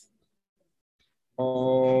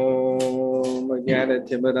Om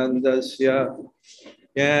Jnanatimirandasya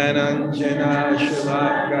Jnananjana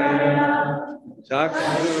Shalakaya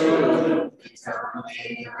Chakshuru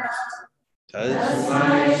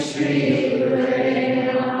Tasmai Shri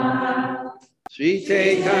Gurave Namaha Shri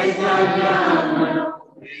Chaitanya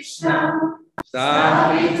Krishna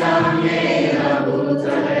Savitam Yena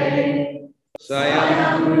Bhutale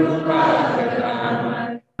Swayam Rupa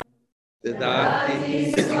Kadam Dadati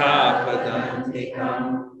Padantikam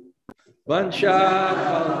Vansha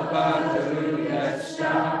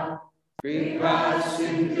Kalpataruyasya Kripa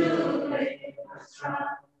Sindhu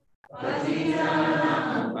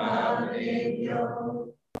Patitanam Pavanebhyo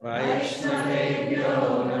Vaishnavebhyo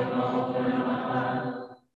Namo Namaha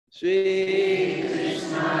Sri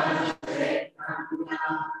Krishna Chaitanya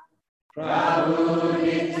Prabhu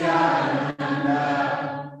Nityananda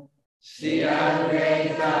Sri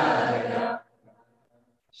Advaita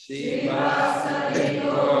Srivasadi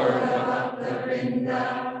Gaur Bhakta-vrinda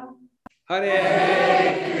Hare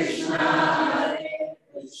Krishna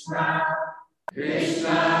Krishna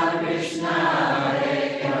Krishna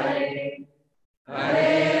Hare Hare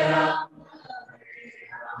Hare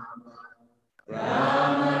Rama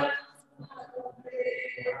Rama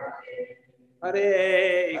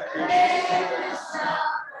Hare Krishna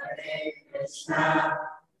Krishna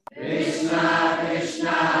Krishna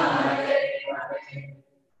Krishna Hare Hare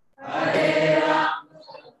Hare Rama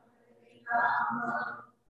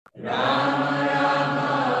Rama Rama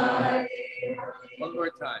Hare Hare. One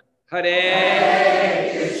more time.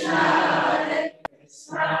 Hare Krishna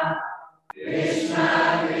Krishna Krishna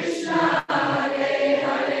Krishna Hare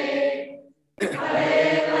Hare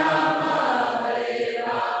Hare Rama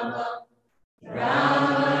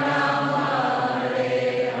Rama Rama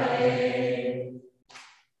Hare Hare.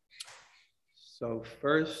 So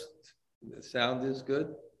first, the sound is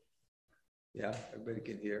good. Yeah, everybody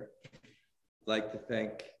can hear. I'd like to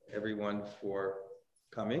thank everyone for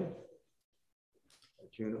coming.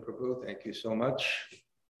 Arjuna Prabhu, thank you so much.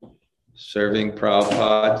 Serving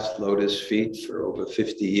Prabhupada's lotus feet for over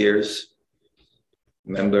 50 years.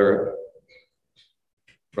 Remember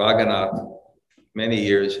Raghunath, many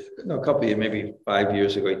years, no, a couple of years, maybe 5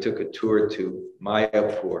 years ago, he took a tour to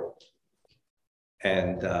Mayapur.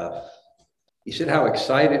 And he said how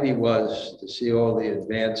excited he was to see all the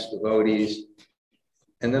advanced devotees.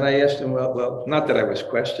 And then I asked him, well, not that I was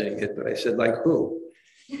questioning it, but I said, like who?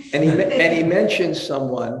 And he mentioned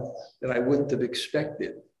someone that I wouldn't have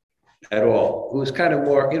expected at all, who was kind of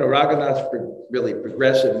more, Raghunath's really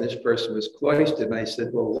progressive, and this person was cloistered. And I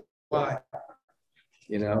said, well, why?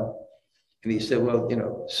 And he said, well,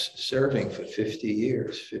 serving for 50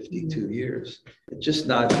 years, 52 years, it's just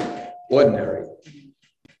not ordinary.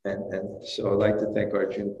 And so I'd like to thank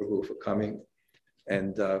Arjuna Prabhu for coming.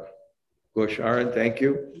 And Gosharan, thank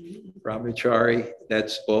you. Brahmachari,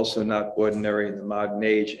 that's also not ordinary in the modern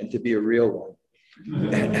age, and to be a real one.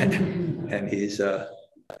 And he's,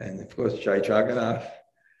 and of course, Jai Jagannath.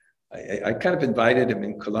 I kind of invited him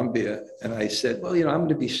in Colombia, and I said, well, I'm going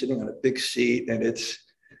to be sitting on a big seat, and it's,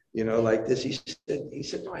 like this. He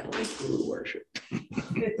said, no, I like Guru worship.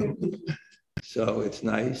 So it's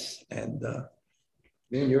nice. And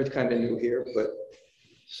you're kind of new here, but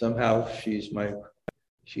somehow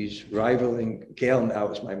she's rivaling Gail now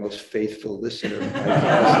as my most faithful listener.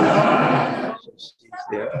 So she's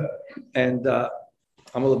there. And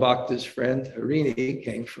Amala Bhakta's friend, Harini,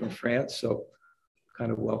 came from France, so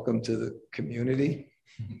kind of welcome to the community.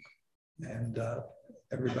 And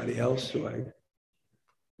everybody else who I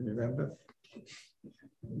remember.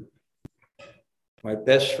 My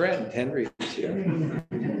best friend, Henry, is here.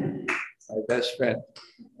 My best friend.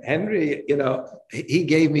 Henry, he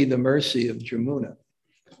gave me the mercy of Jamuna,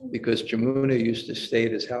 because Jamuna used to stay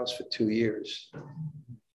at his house for 2 years.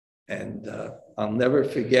 And I'll never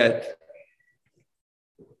forget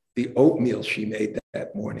the oatmeal she made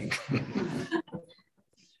that morning.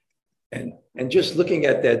 and just looking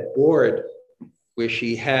at that board where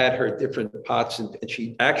she had her different pots, and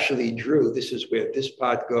she actually drew, this is where this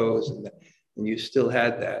pot goes, and you still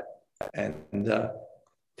had that. And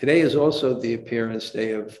today is also the appearance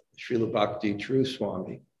day of Srila Bhakti True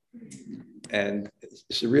Swami. And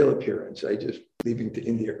it's a real appearance. I just leaving to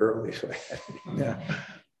India early, so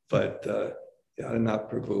But Yadanath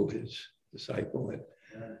Prabhu, his disciple, and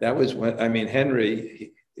that was when,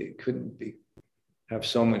 Henry, he couldn't have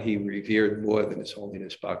someone he revered more than His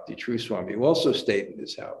Holiness Bhakti True Swami, who also stayed in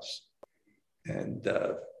his house and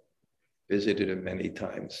visited him many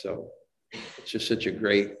times. So it's just such a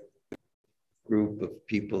great group of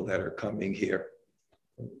people that are coming here.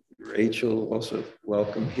 Rachel, also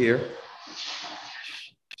welcome here.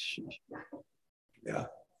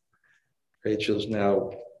 Rachel's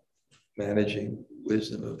now managing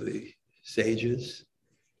Wisdom of the Sages.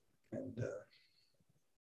 And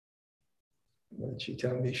what did she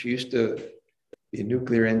tell me? She used to be a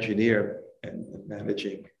nuclear engineer and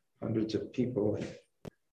managing hundreds of people and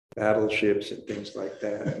battleships and things like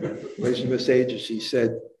that. And Wisdom of the Sages, she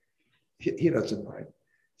said, he doesn't mind,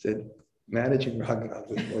 said, managing Raghunath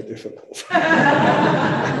was more difficult.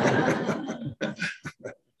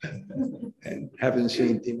 And haven't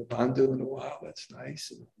seen Dinabandhu in a while, that's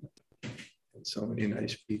nice. And so many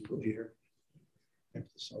nice people here after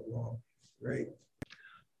so long, great.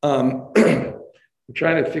 I'm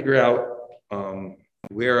trying to figure out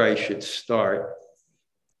where I should start.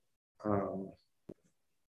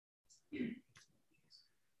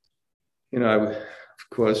 Of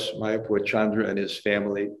course, Mayapur Chandra and his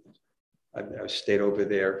family, I've stayed over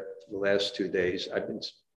there the last 2 days.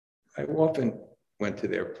 I often went to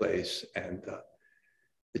their place, and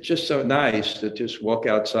it's just so nice to just walk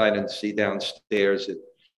outside and see downstairs at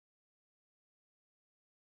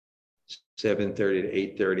 7:30 to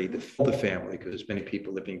 8:30 the family, because there's many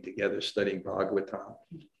people living together studying Bhagavatam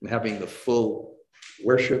and having the full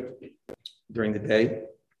worship during the day.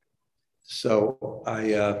 So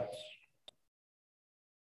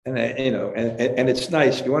and it's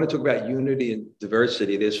nice. If you want to talk about unity and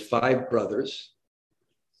diversity, there's 5 brothers,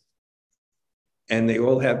 and they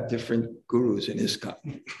all have different gurus in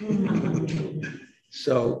ISKCON.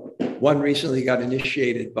 So one recently got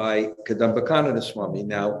initiated by Kadambakananda Swami,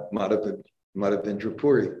 now Madhavendra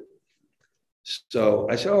Puri. So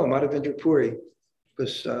I said, oh, Madhavendra Puri,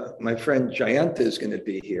 because my friend Jayanta is going to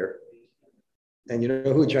be here. And you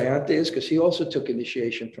know who Jayanta is? Because he also took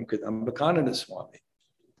initiation from Kadambakananda Swami.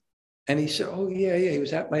 And he said, oh, yeah, he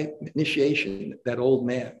was at my initiation, that old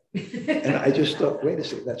man. And I just thought, wait a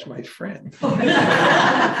second, that's my friend.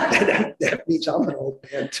 that means I'm an old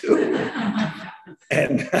man too.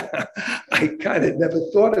 And I kind of never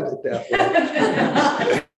thought of it that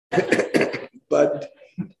way. But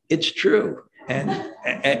it's true. And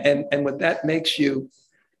what that makes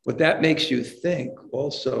you think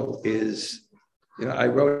also is, I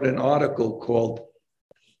wrote an article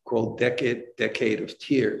called Decade of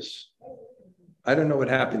Tears. I don't know what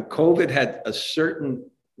happened. COVID had a certain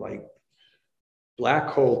black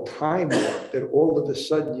hole time warp that all of a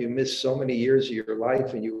sudden you miss so many years of your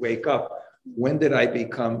life and you wake up. When did I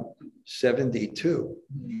become 72?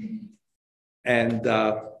 And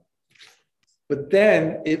but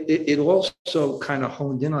then it also kind of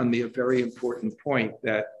honed in on me a very important point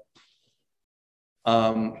that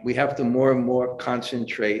we have to more and more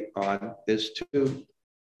concentrate on this too.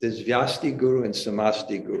 There's Vyasti Guru and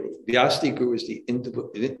Samasti Guru. Vyasti Guru is the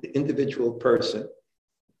individual person.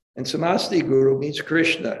 And Samasti Guru means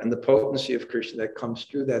Krishna and the potency of Krishna that comes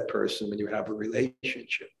through that person when you have a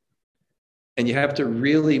relationship. And you have to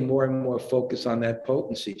really more and more focus on that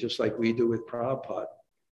potency, just like we do with Prabhupada.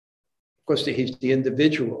 Of course, he's the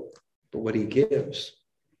individual, but what he gives.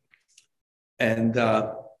 And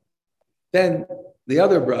then the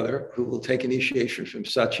other brother, who will take initiation from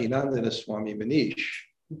Sachinandana Swami Manish,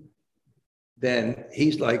 then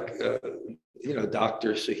he's like,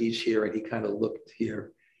 doctor, so he's here, and he kind of looked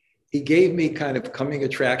here. He gave me kind of coming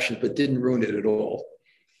attractions, but didn't ruin it at all.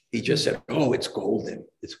 He just said, oh, it's golden.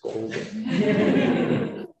 It's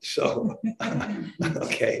golden. So,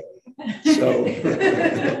 okay. So,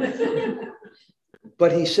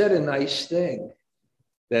 but he said a nice thing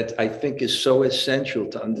that I think is so essential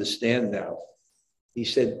to understand now. He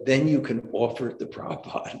said, then you can offer it to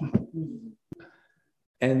Prabhupada.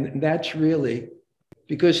 And that's really,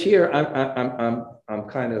 because here I'm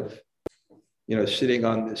kind of, sitting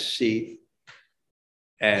on this seat,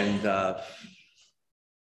 and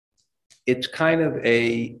it's kind of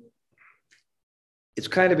an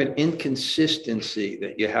inconsistency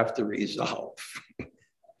that you have to resolve.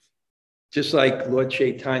 Just like Lord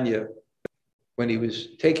Chaitanya, when he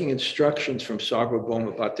was taking instructions from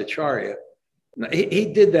Sarvabhauma Bhattacharya, he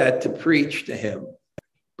did that to preach to him.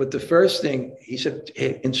 But the first thing, he said,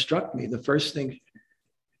 hey, instruct me. The first thing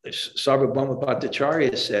Sarvabhauma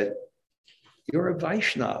Bhattacharya said, you're a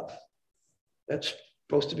Vaishnav. That's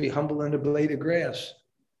supposed to be humble and a blade of grass.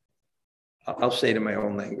 I'll say it in my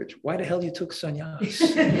own language. Why the hell you took sannyas?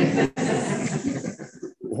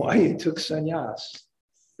 Why you took sannyas?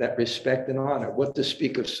 That respect and honor. What to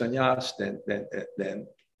speak of sannyas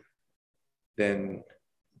than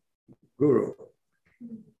guru.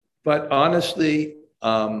 But honestly,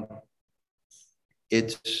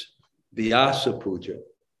 it's Vyasa Puja.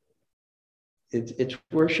 It's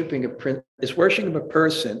worshiping it's worshiping a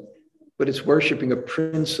person, but it's worshiping a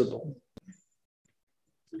principle.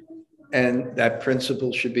 And that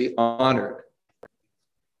principle should be honored.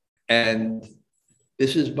 And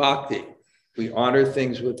this is bhakti. We honor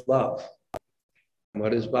things with love.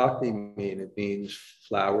 What does bhakti mean? It means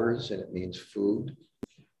flowers and it means food.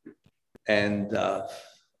 And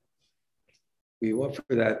we offer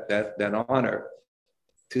that honor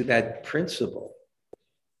to that principle.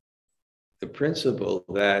 The principle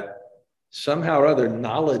that somehow or other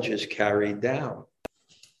knowledge is carried down.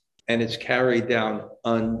 And it's carried down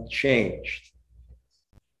unchanged.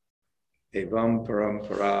 Evam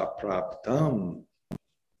parampara praptam.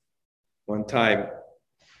 One time,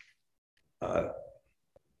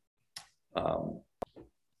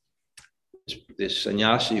 this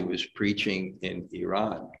sannyasi was preaching in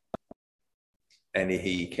Iran, and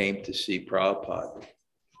he came to see Prabhupada.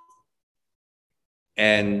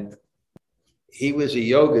 And he was a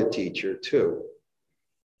yoga teacher too.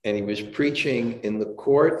 And he was preaching in the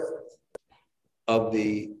court of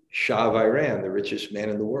the Shah of Iran, the richest man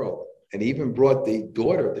in the world. And he even brought the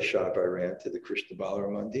daughter of the Shah of Iran to the Krishna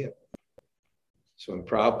Balaram Mandir. So when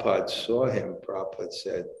Prabhupada saw him, Prabhupada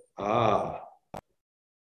said,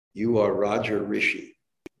 you are Raja Rishi.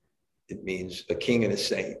 It means a king and a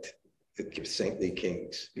saint, the saintly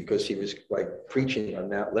kings, because he was like preaching on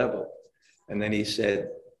that level. And then he said,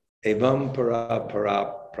 Evam para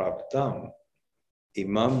para praptam,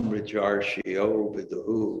 imam rajarshio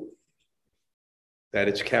vidahu, that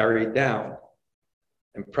it's carried down.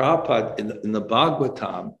 And Prabhupada in the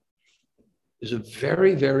Bhagavatam is a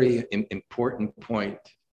very, very important point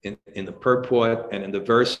in the purport and in the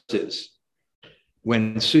verses.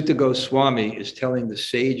 When Sutta Goswami is telling the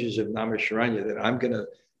sages of Naimisharanya that I'm going to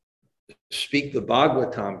speak the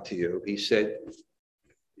Bhagavatam to you, he said,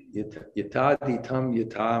 Yataditam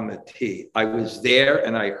yatamati. I was there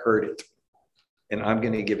and I heard it, and I'm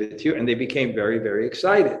going to give it to you. And they became very, very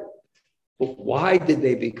excited. But why did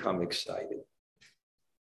they become excited?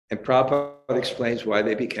 And Prabhupada explains why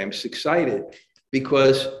they became excited.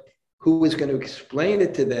 Because who was going to explain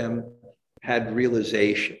it to them had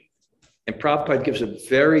realization. And Prabhupada gives a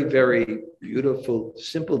very, very beautiful,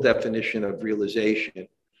 simple definition of realization.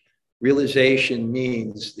 Realization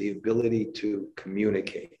means the ability to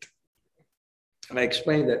communicate. And I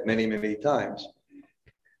explained that many, many times.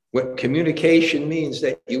 What communication means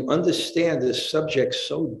that you understand this subject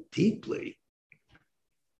so deeply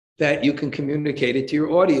that you can communicate it to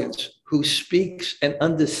your audience who speaks and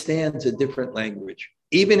understands a different language,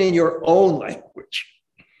 even in your own language.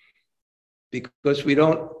 Because we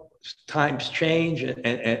don't, times change,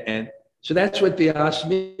 and so that's what Vyasa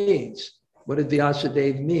means. What did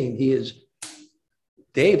Vyasadeva mean? He is,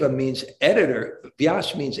 Deva means editor.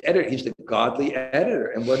 Vyasa means editor. He's the godly editor.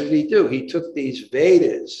 And what did he do? He took these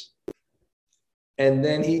Vedas and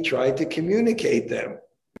then he tried to communicate them,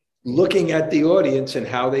 looking at the audience and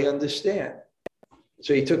how they understand.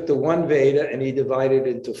 So he took the one Veda and he divided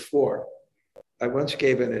it into four. I once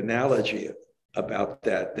gave an analogy about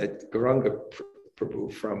that Gauranga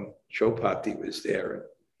Prabhu from Chopati was there. And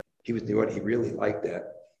he was the one, he really liked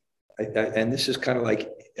that. And this is kind of like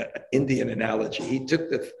an Indian analogy. He took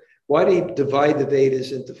why did he divide the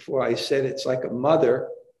Vedas into four? I said it's like a mother,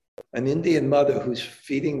 an Indian mother who's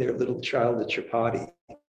feeding their little child a chapati.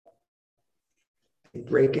 They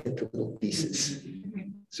break into little pieces,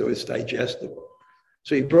 so it's digestible.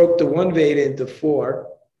 So he broke the one Veda into four,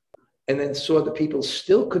 and then saw the people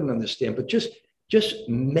still couldn't understand, but just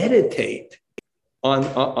meditate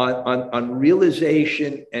on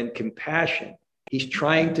realization and compassion. He's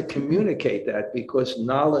trying to communicate that because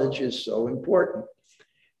knowledge is so important.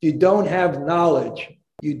 If you don't have knowledge,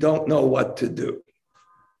 you don't know what to do.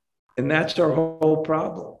 And that's our whole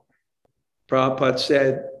problem. Prabhupada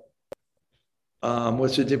said,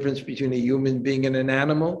 what's the difference between a human being and an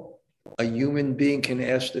animal? A human being can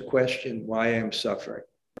ask the question, why I am suffering.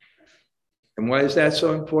 And why is that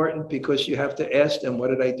so important? Because you have to ask them, what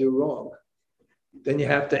did I do wrong? Then you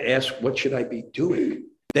have to ask, what should I be doing?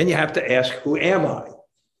 Then you have to ask, who am I?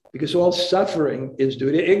 Because all suffering is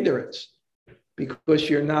due to ignorance. Because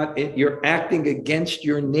you're acting against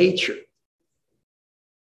your nature.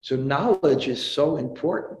 So knowledge is so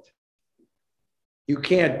important. You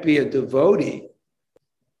can't be a devotee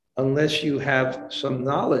unless you have some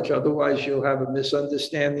knowledge. Otherwise, you'll have a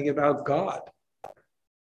misunderstanding about God.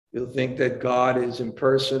 You'll think that God is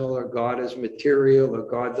impersonal, or God is material, or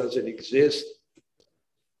God doesn't exist.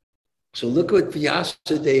 So look what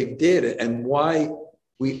Vyasadeva did and why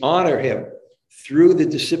we honor him through the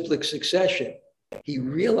disciplic succession. He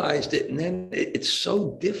realized it, and then it's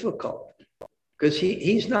so difficult because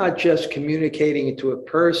he's not just communicating it to a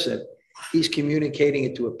person, he's communicating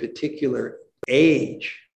it to a particular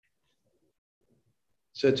age.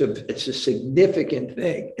 So it's a significant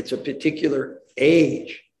thing. It's a particular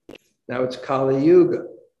age. Now it's Kali Yuga.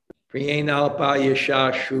 It's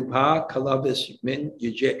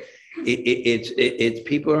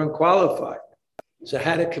people are unqualified. So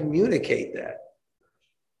how to communicate that?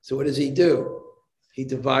 So what does he do? He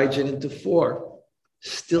divides it into 4.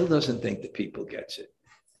 Still doesn't think the people gets it.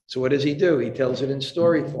 So what does he do? He tells it in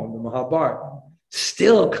story form, the Mahabharata.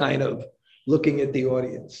 Still kind of looking at the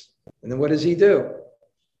audience. And then what does he do?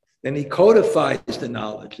 Then he codifies the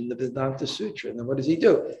knowledge in the Vedanta Sutra. And then what does he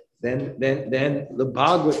do? Then the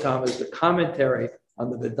Bhagavatam is the commentary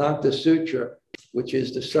on the Vedanta Sutra, which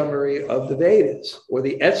is the summary of the Vedas or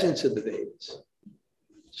the essence of the Vedas.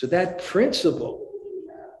 So that principle,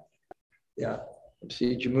 I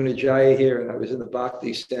see Jamuna Jaya here, and I was in the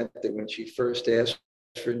Bhakti Center when she first asked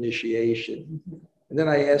for initiation. And then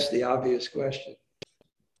I asked the obvious question,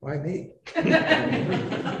 why me?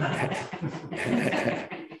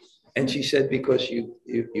 And she said, because you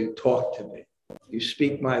talk to me. You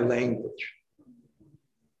speak my language.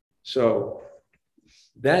 So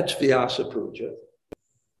that's Vyasa Puja.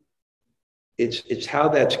 It's how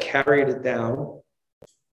that's carried it down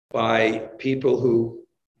by people who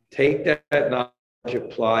take that knowledge,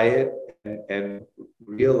 apply it, and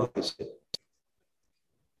realize it.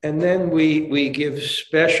 And then we give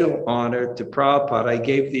special honor to Prabhupada. I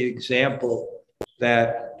gave the example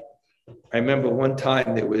that I remember one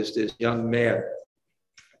time there was this young man,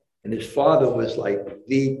 and his father was like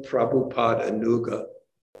the Prabhupada Anuga,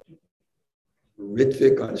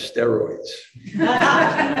 Ritvik on steroids.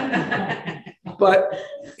 But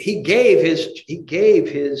he gave his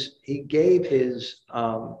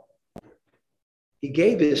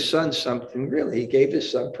son something, really. He gave his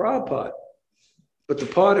son Prabhupada. But the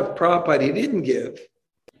part of Prabhupada he didn't give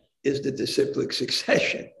is the disciplic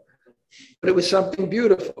succession. But it was something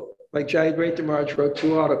beautiful. Like Jayadvaita Maharaj wrote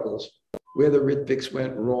 2 articles where the Ritviks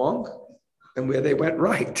went wrong and where they went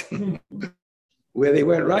right. Where they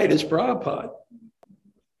went right is Prabhupada.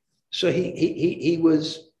 So he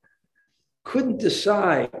couldn't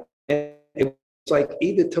decide. And it was like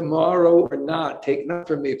either tomorrow or not, take not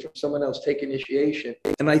from me, from someone else, take initiation.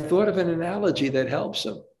 And I thought of an analogy that helps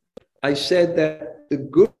him. I said that the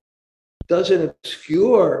Guru doesn't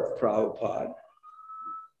obscure Prabhupada.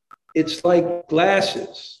 It's like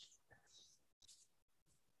glasses.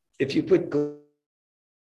 If you put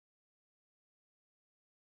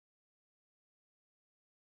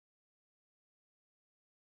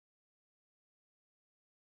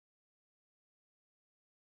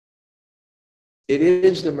it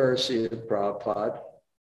is the mercy of Prabhupada.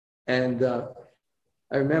 And I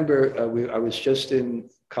remember I was just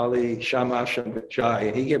in Kali Shamasham Vijay,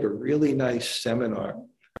 and he gave a really nice seminar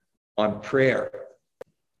on prayer,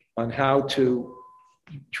 on how to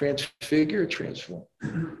transcreate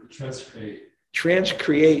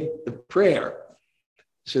the prayer,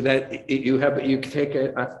 so that you can take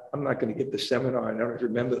I'm not going to give the seminar, I don't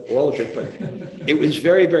remember all of it, but it was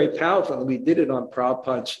very, very powerful. And we did it on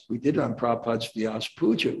Prabhupada's Vyasa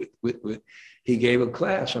Puja. He gave a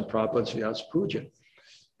class on Prabhupada's Vyasa Puja.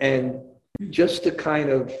 And just to kind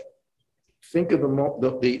of think of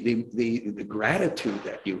the gratitude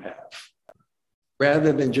that you have,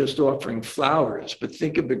 rather than just offering flowers, but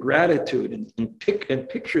think of the gratitude and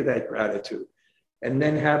picture that gratitude, and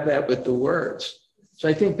then have that with the words. So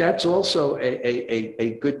I think that's also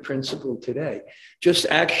a good principle today. Just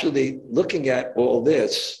actually looking at all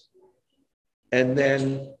this, and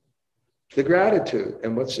then the gratitude.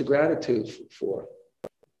 And what's the gratitude for?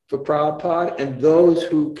 For Prabhupada and those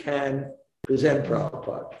who can present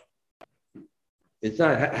Prabhupada. It's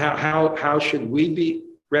not how should we be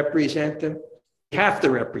represent him? We have to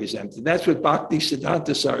represent him. That's what Bhakti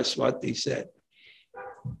Siddhanta Saraswati said.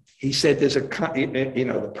 He said there's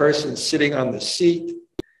the person sitting on the seat.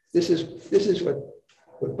 This is what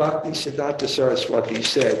Bhakti Siddhanta Saraswati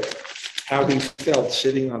said, how he felt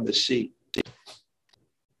sitting on the seat.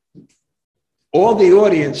 All the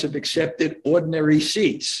audience have accepted ordinary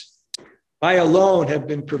seats. I alone have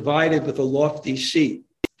been provided with a lofty seat.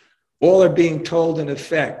 All are being told, in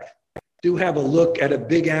effect, do have a look at a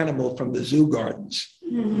big animal from the zoo gardens.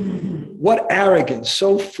 What arrogance,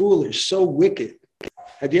 so foolish, so wicked.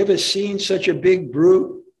 Have you ever seen such a big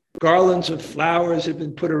brute? Garlands of flowers have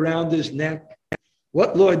been put around his neck.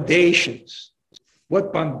 What laudations,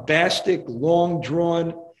 what bombastic,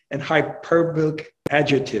 long-drawn, and hyperbolic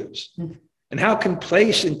adjectives. And how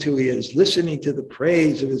complacent he is, listening to the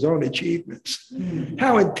praise of his own achievements.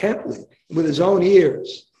 How intently, with his own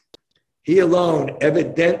ears. He alone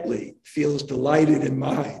evidently feels delighted in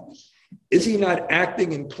mind. Is he not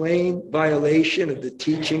acting in plain violation of the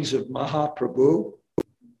teachings of Mahaprabhu?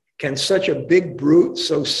 Can such a big brute,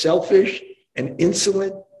 so selfish and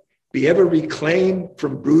insolent, be ever reclaimed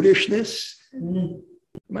from brutishness?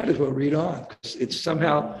 Might as well read on. It's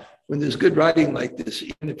somehow, when there's good writing like this,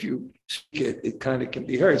 even if you speak it, it kind of can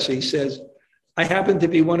be heard. So he says, I happen to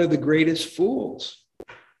be one of the greatest fools.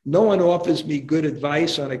 No one offers me good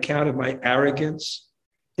advice on account of my arrogance,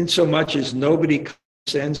 insomuch as nobody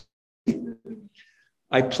sends me.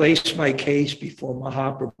 I place my case before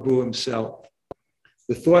Mahaprabhu himself.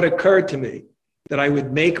 The thought occurred to me that I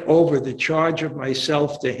would make over the charge of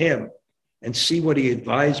myself to him and see what he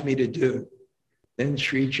advised me to do. Then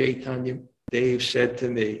Sri Chaitanya Dev said to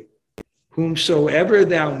me, whomsoever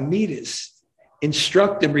thou meetest,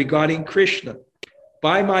 instruct him regarding Krishna.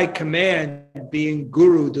 By my command, being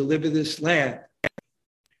Guru, deliver this land.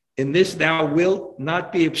 In this thou wilt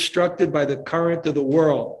not be obstructed by the current of the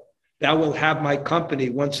world. Thou wilt have my company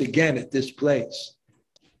once again at this place.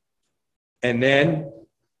 And then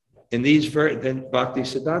in these then Bhakti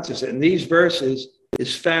Siddhanta says, in these verses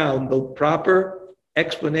is found the proper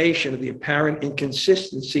explanation of the apparent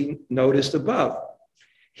inconsistency noticed above.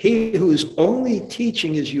 He whose only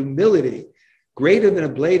teaching is humility, greater than a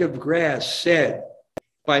blade of grass, said,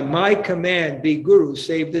 by my command, be Guru,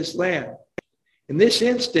 save this land. In this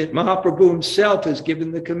instant, Mahaprabhu himself has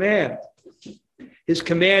given the command. His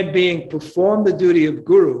command being, perform the duty of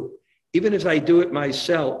Guru, even as I do it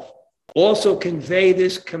myself. Also convey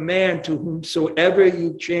this command to whomsoever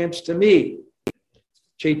you chance to meet.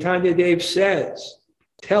 Chaitanya Dev says,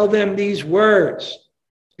 tell them these words.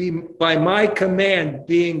 By my command,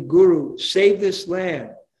 being Guru, save this land,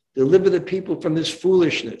 deliver the people from this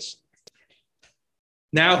foolishness.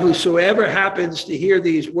 Now, whosoever happens to hear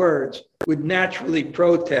these words would naturally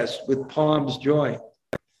protest with palms joined.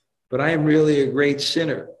 But I am really a great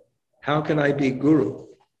sinner. How can I be Guru?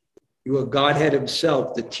 You are Godhead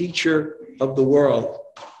himself, the teacher of the world.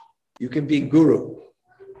 You can be Guru.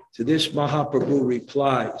 To this, Mahaprabhu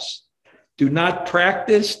replies, do not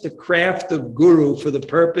practice the craft of Guru for the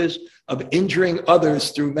purpose of injuring others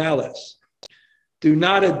through malice. Do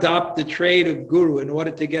not adopt the trade of Guru in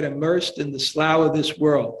order to get immersed in the slough of this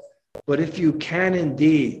world. But if you can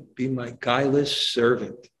indeed be my guileless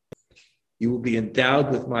servant, you will be endowed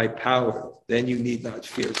with my power. Then you need not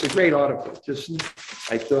fear. It's a great article.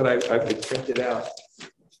 I thought I would print it out.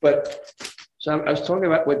 But so I was talking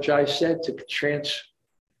about what Jai said to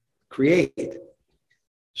create.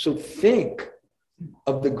 So think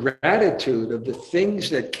of the gratitude of the things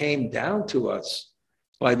that came down to us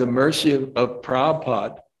by the mercy of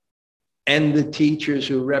Prabhupada and the teachers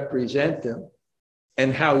who represent them,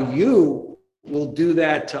 and how you will do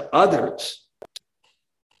that to others.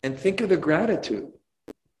 And think of the gratitude.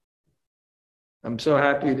 I'm so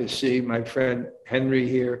happy to see my friend Henry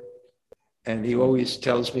here. And he always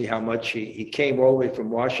tells me how much he came all the way from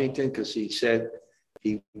Washington because he said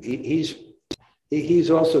he's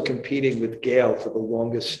also competing with Gail for the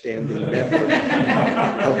longest standing member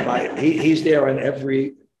of my, he's there on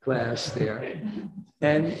every class there.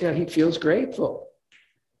 And he feels grateful.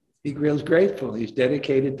 He feels grateful. He's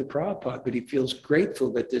dedicated to Prabhupada, but he feels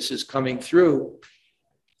grateful that this is coming through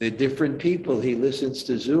the different people. He listens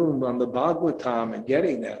to Zoom on the Bhagavatam and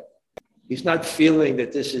getting that. He's not feeling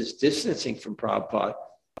that this is distancing from Prabhupada.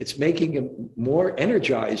 It's making him more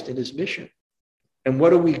energized in his mission. And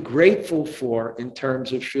what are we grateful for in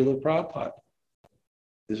terms of Srila Prabhupada?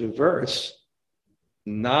 There's a verse,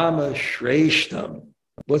 Nama Shreshtam.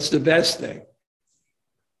 What's the best thing?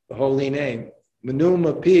 The holy name.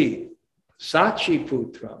 Manumapi, Sachi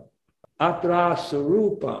Putram, Atra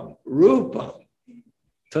Sarupam, Rupam,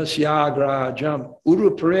 Tasyagrajam,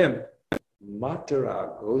 Uruparim,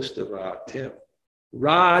 Matara Gostava Tim,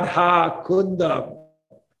 Radha Kundam,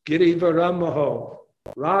 Girivaramaho,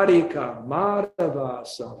 Radhika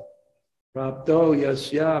Madhavasam, Prabdo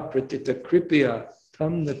Yasya Pratita Kripya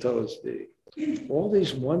Tamnatosdi. All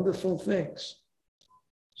these wonderful things.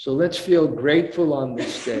 So let's feel grateful on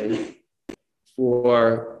this day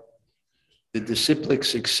for the disciplic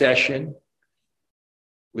succession,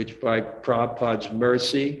 which by Prabhupada's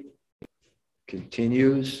mercy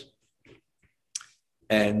continues.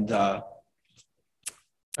 And I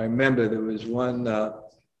remember there was one,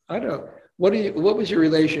 what was your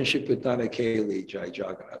relationship with Donna Kaylee, Jai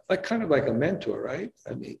Jagannath? Like kind of like a mentor, right?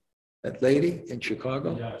 I mean, that lady in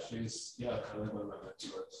Chicago? Yeah, she's kind of my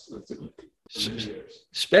mentor.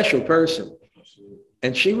 Special person.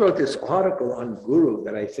 And she wrote this article on Guru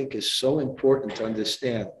that I think is so important to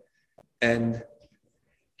understand. And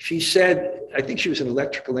she said, I think she was an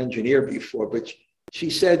electrical engineer before, but she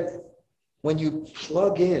said, when you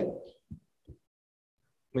plug in,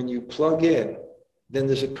 then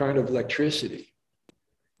there's a kind of electricity.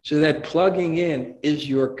 So that plugging in is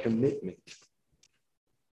your commitment.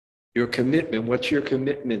 Your commitment, what's your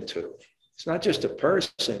commitment to? It's not just a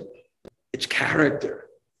person, it's character.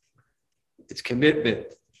 It's commitment.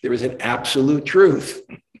 There is an absolute truth.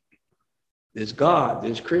 There's God,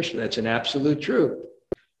 there's Krishna, that's an absolute truth.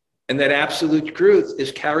 And that absolute truth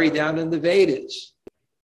is carried down in the Vedas.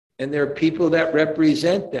 And there are people that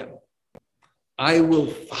represent them. I will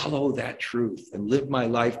follow that truth and live my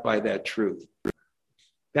life by that truth.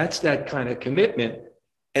 That's that kind of commitment.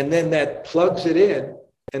 And then that plugs it in,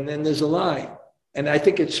 and then there's a line. And I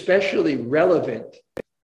think it's especially relevant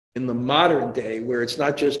in the modern day where it's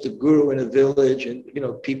not just a guru in a village and,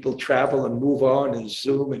 people travel and move on and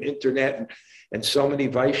Zoom and internet and so many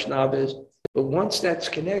Vaishnavas. But once that's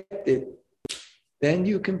connected, then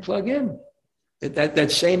you can plug in. That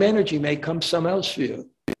same energy may come somewhere else for you.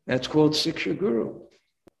 That's called Siksha Guru.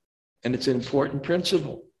 And it's an important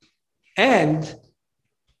principle. And,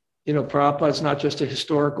 Prabhupada's not just a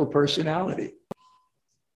historical personality.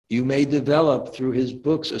 You may develop through his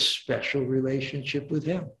books a special relationship with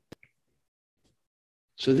him.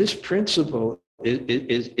 So this principle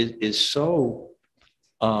is so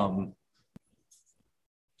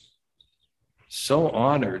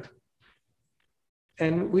honored.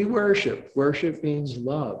 And we worship. Worship means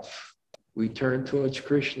love. We turn towards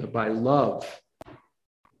Krishna by love.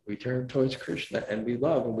 We turn towards Krishna and we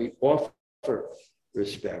love and we offer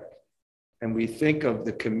respect. And we think of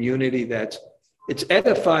the community it's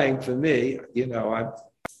edifying for me.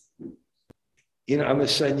 I'm a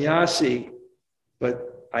sannyasi,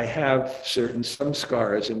 but I have some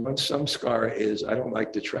samskaras, and one samskara is I don't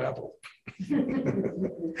like to travel.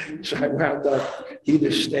 So I wound up either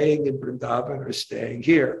staying in Vrindavan or staying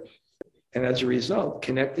here. And as a result,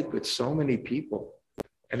 connected with so many people.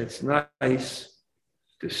 And it's nice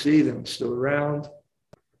to see them still around.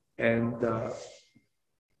 And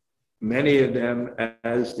many of them,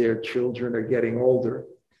 as their children are getting older,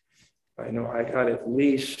 I know I got at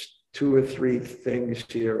least 2 or 3 things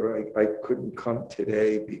here. I couldn't come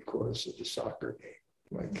today because of the soccer game.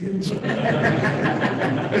 My kids.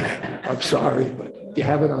 I'm sorry, but if you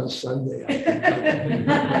have it on Sunday.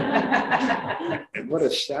 And what a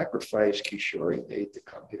sacrifice Kishori made to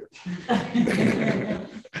come here.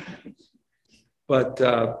 But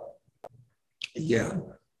yeah.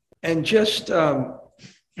 And just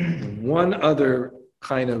one other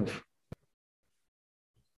kind of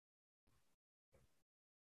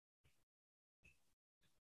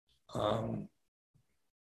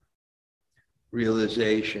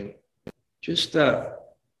realization, just kind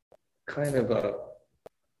of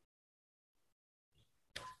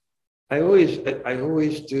I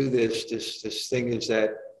always do this thing is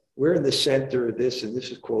that we're in the center of this, and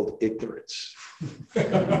this is called ignorance.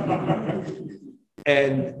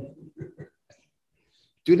 And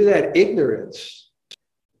due to that ignorance,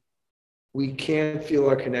 we can't feel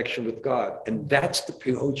our connection with God. And that's the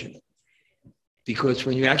prayojana. Because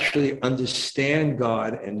when you actually understand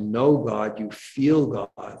God and know God, you feel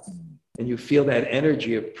God, and you feel that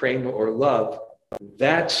energy of prema or love,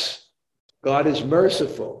 God is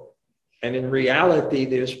merciful. And in reality,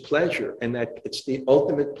 there's pleasure, and that it's the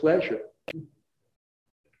ultimate pleasure.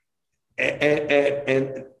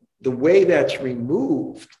 And the way that's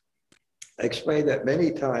removed, I explained that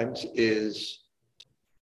many times, is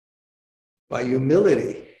by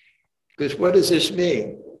humility. Because what does this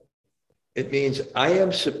mean? It means I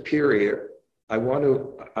am superior. I want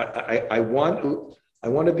to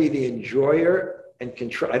be the enjoyer and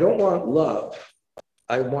control. I don't want love.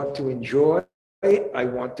 I want to enjoy. I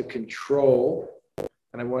want to control,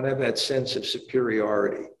 and I want to have that sense of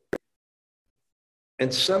superiority.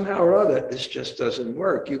 And somehow or other, this just doesn't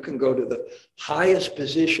work. You can go to the highest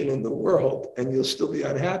position in the world and you'll still be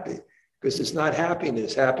unhappy because it's not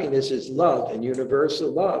happiness. Happiness is love and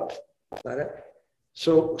universal love.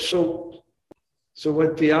 So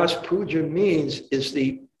what Vyas Puja means is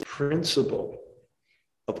the principle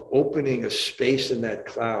of opening a space in that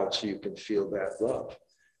cloud so you can feel that love.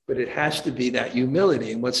 But it has to be that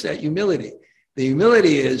humility. And what's that humility? The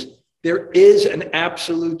humility is there is an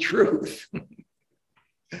absolute truth.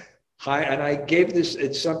 And I gave this,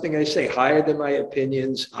 it's something I say, higher than my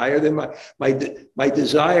opinions, higher than my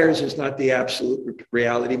desires is not the absolute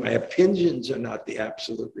reality. My opinions are not the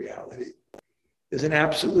absolute reality. There's an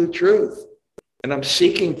absolute truth. And I'm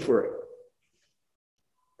seeking for it.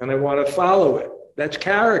 And I want to follow it. That's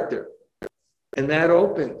character. And that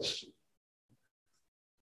opens.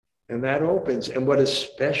 And that opens. And what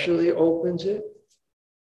especially opens it?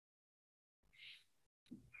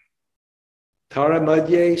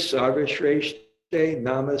 Taramadye Sarvashreshte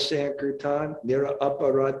Nama Sankirtan Nira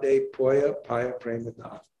Aparade Poya Paya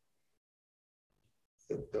Premadan.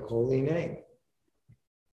 the holy name.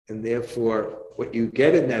 And therefore, what you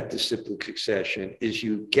get in that disciplic succession is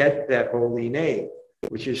you get that holy name,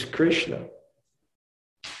 which is Krishna.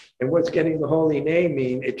 And what's getting the holy name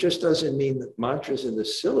mean? It just doesn't mean the mantras and the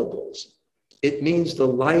syllables. It means the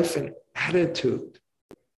life and attitude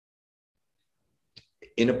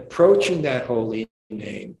in approaching that holy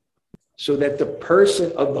name so that the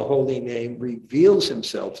person of the holy name reveals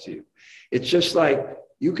himself to you. It's just like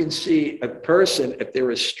you can see a person, if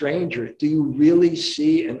they're a stranger, do you really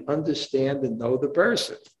see and understand and know the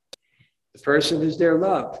person? The person is their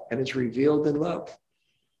love, and it's revealed in love.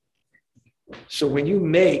 So when you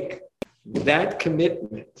make that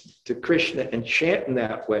commitment to Krishna and chant in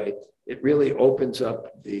that way, it really opens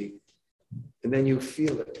up and then you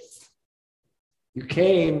feel it. You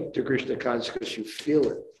came to Krishna consciousness because you feel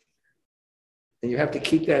it. And you have to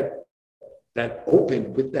keep that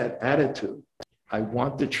open with that attitude. I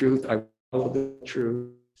want the truth. I follow the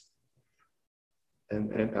truth.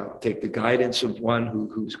 And I'll take the guidance of one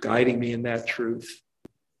who's guiding me in that truth.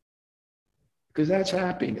 Because that's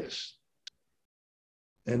happiness.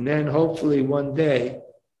 And then hopefully one day,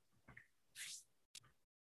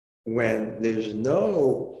 when there's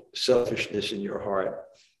no selfishness in your heart,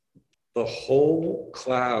 the whole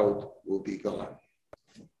cloud will be gone.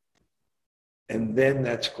 And then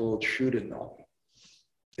that's called Shuddhanam.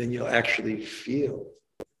 Then you'll actually feel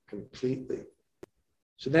completely.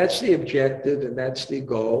 So that's the objective and that's the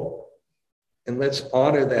goal. And let's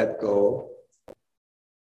honor that goal.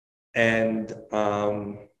 And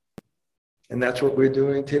that's what we're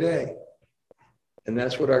doing today. And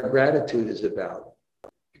that's what our gratitude is about.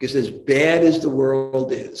 Because as bad as the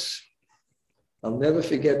world is, I'll never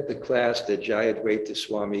forget the class that Jayadvaita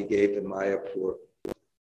Swami gave in Mayapur.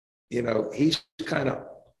 You know, he's kind of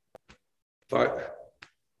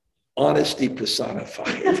honesty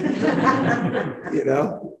personified. You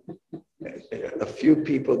know, a few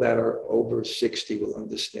people that are over 60 will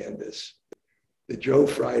understand this. The Joe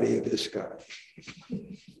Friday of ISKCON.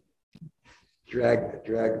 Dragnet.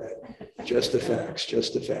 Just the facts.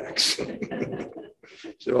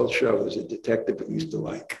 It's an old show. It was a detective who used to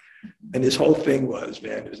like. And his whole thing was,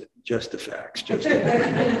 man, it was just the facts. So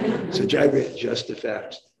Jagrat, just the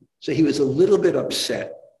facts. So he was a little bit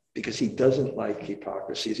upset because he doesn't like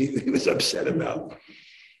hypocrisy. He was upset about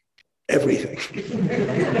everything.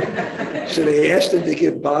 So they asked him to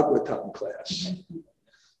give Bhagavatam class.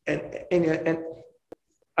 And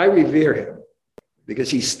I revere him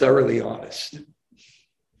because he's thoroughly honest.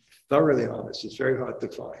 Thoroughly honest. It's very hard to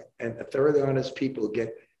find. And thoroughly honest people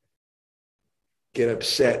get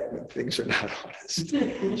upset when things are not honest.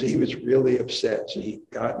 So he was really upset. So he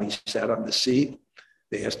sat on the seat.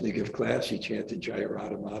 They asked him to give class. He chanted Jaya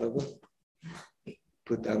Radha Madhava,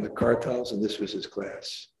 put down the kartals, and this was his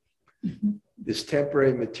class. This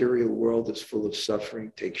temporary material world is full of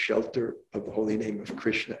suffering. Take shelter of the holy name of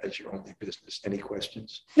Krishna as your only business. Any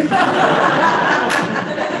questions?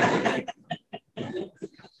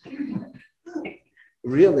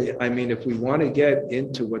 Really, I mean, if we want to get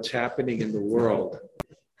into what's happening in the world,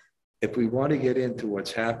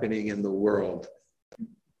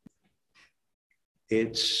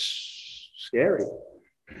 it's scary.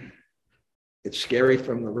 It's scary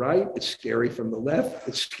from the right. It's scary from the left.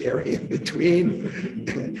 It's scary in between.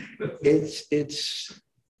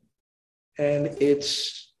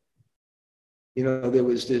 You know, there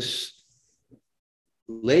was this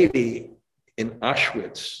lady in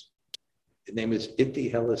Auschwitz. Her name is Itty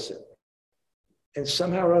Hellison. And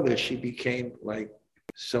somehow or other, she became like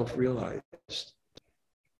self-realized.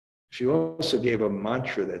 She also gave a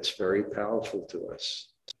mantra that's very powerful to us.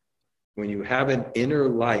 When you have an inner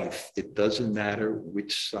life, it doesn't matter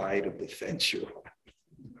which side of the fence you're on.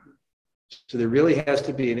 So there really has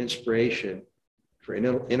to be an inspiration for an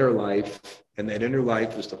inner life, and that inner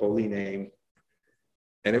life is the holy name,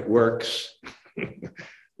 and it works.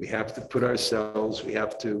 We have to put ourselves, we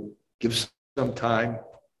have to give some time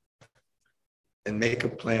and make a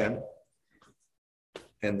plan,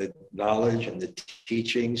 and the knowledge and the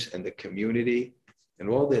teachings and the community and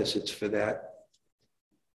all this, it's for that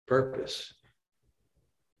purpose.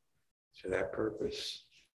 For that purpose.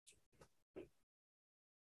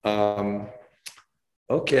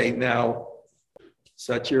 Okay, now,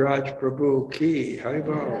 Satyaraj Prabhu Ki,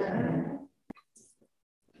 Haribo.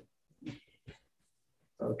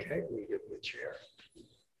 Okay, we give him a chair.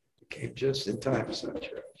 We came just in time,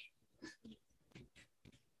 Satyaraj.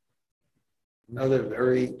 Another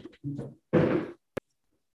very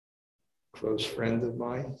close friend of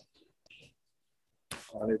mine.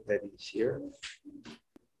 Honored that he's here.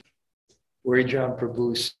 Where John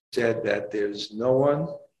Prabhu said that there's no one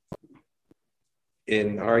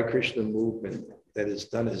in Hare Krishna movement that has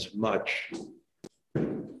done as much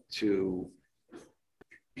to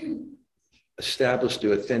establish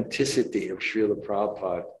the authenticity of Srila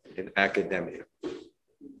Prabhupada in academia.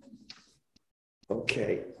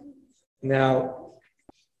 Okay, now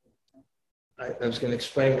I was going to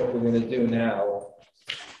explain what we're going to do now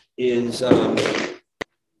is okay,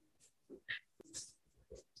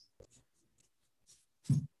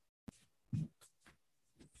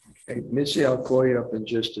 Missy, I'll call you up in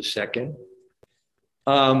just a second.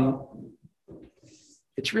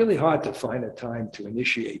 It's really hard to find a time to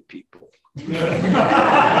initiate people.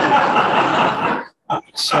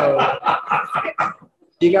 So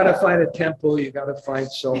you got to find a temple, you got to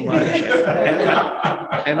find so much.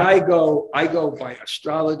 And I go by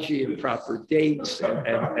astrology and proper dates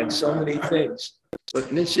and so many things.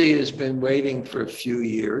 But Missy has been waiting for a few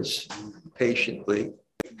years patiently.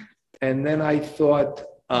 And then I thought,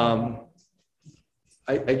 I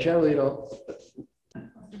generally don't,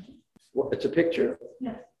 it's a picture?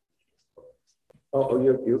 Yeah. Oh,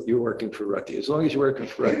 you're working for Rati. As long as you're working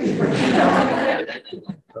for Rati.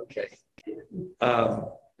 Okay.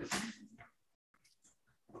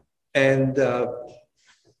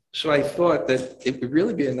 So I thought that it would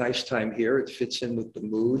really be a nice time here. It fits in with the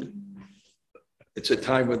mood. It's a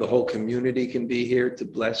time where the whole community can be here to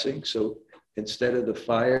blessing. So instead of the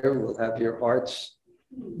fire, we'll have your hearts.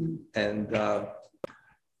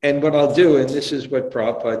 And what I'll do, and this is what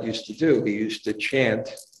Prabhupada used to do, he used to chant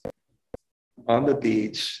on the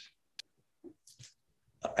beads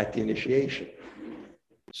at the initiation.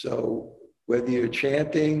 So whether you're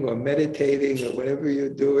chanting or meditating or whatever you're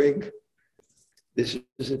doing, this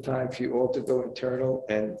is a time for you all to go internal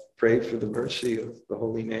and pray for the mercy of the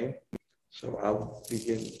holy name. So I'll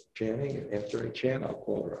begin chanting, and after I chant, I'll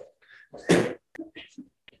call her up.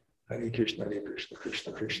 Hare Krishna, Krishna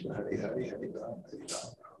Krishna, Hare Hare, Hare Ram, Hare Ram,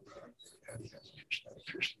 Hare Krishna,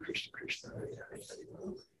 Krishna Krishna, Hare Hare, Hare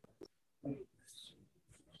Ram.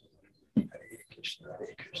 Hare Krishna,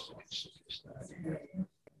 Krishna Krishna, Hare Hare.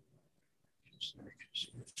 Krishna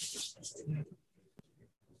Krishna, Krishna Hare.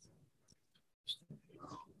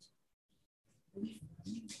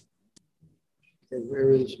 And where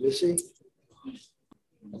is Missy?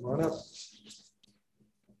 Come on up.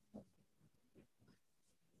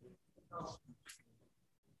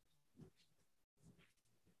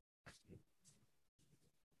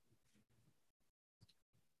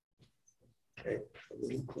 Okay, a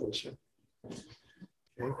little closer.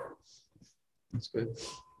 Okay, that's good.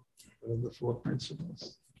 What are the 4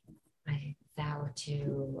 principles? I vow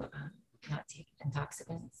to not take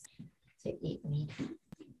intoxicants, to eat meat,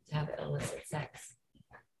 to have illicit sex,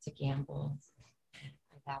 to gamble. I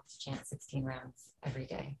vow to chant 16 rounds every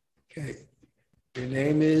day. Okay. Your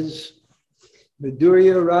name is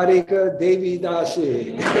Madhurya Radhika Devi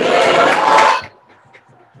Dasi.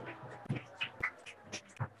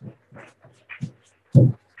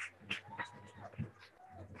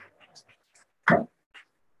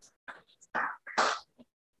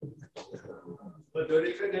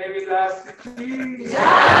 Madhurya Devi Dasi.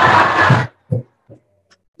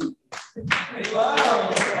 Wow.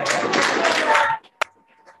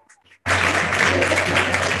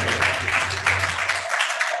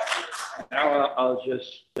 Now I'll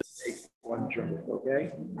just take one drink,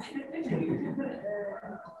 okay?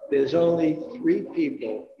 There's only 3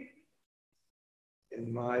 people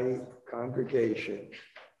in my congregation,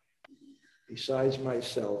 besides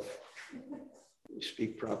myself, who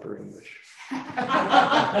speak proper English.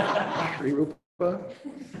 Sri Rupa,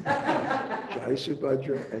 Jai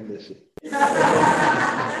Subhadra, and Missy.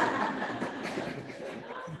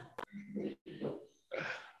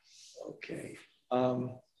 Okay.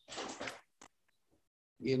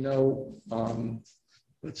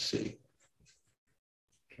 Let's see.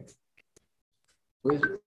 Where's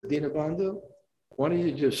Dinabandhu? Why don't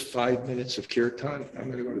you just 5 minutes of kirtan?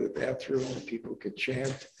 I'm going to go to the bathroom and people can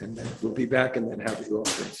chant, and then we'll be back and then have the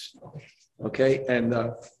offerings. Okay, and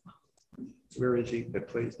where is he that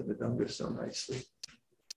plays the mridanga so nicely?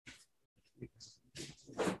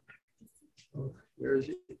 Where is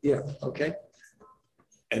he? Yeah, okay.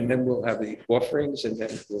 And then we'll have the offerings and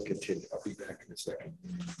then we'll continue. I'll be back in a second.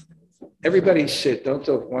 Everybody sit, don't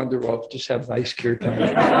wander off, just have nice kirtan.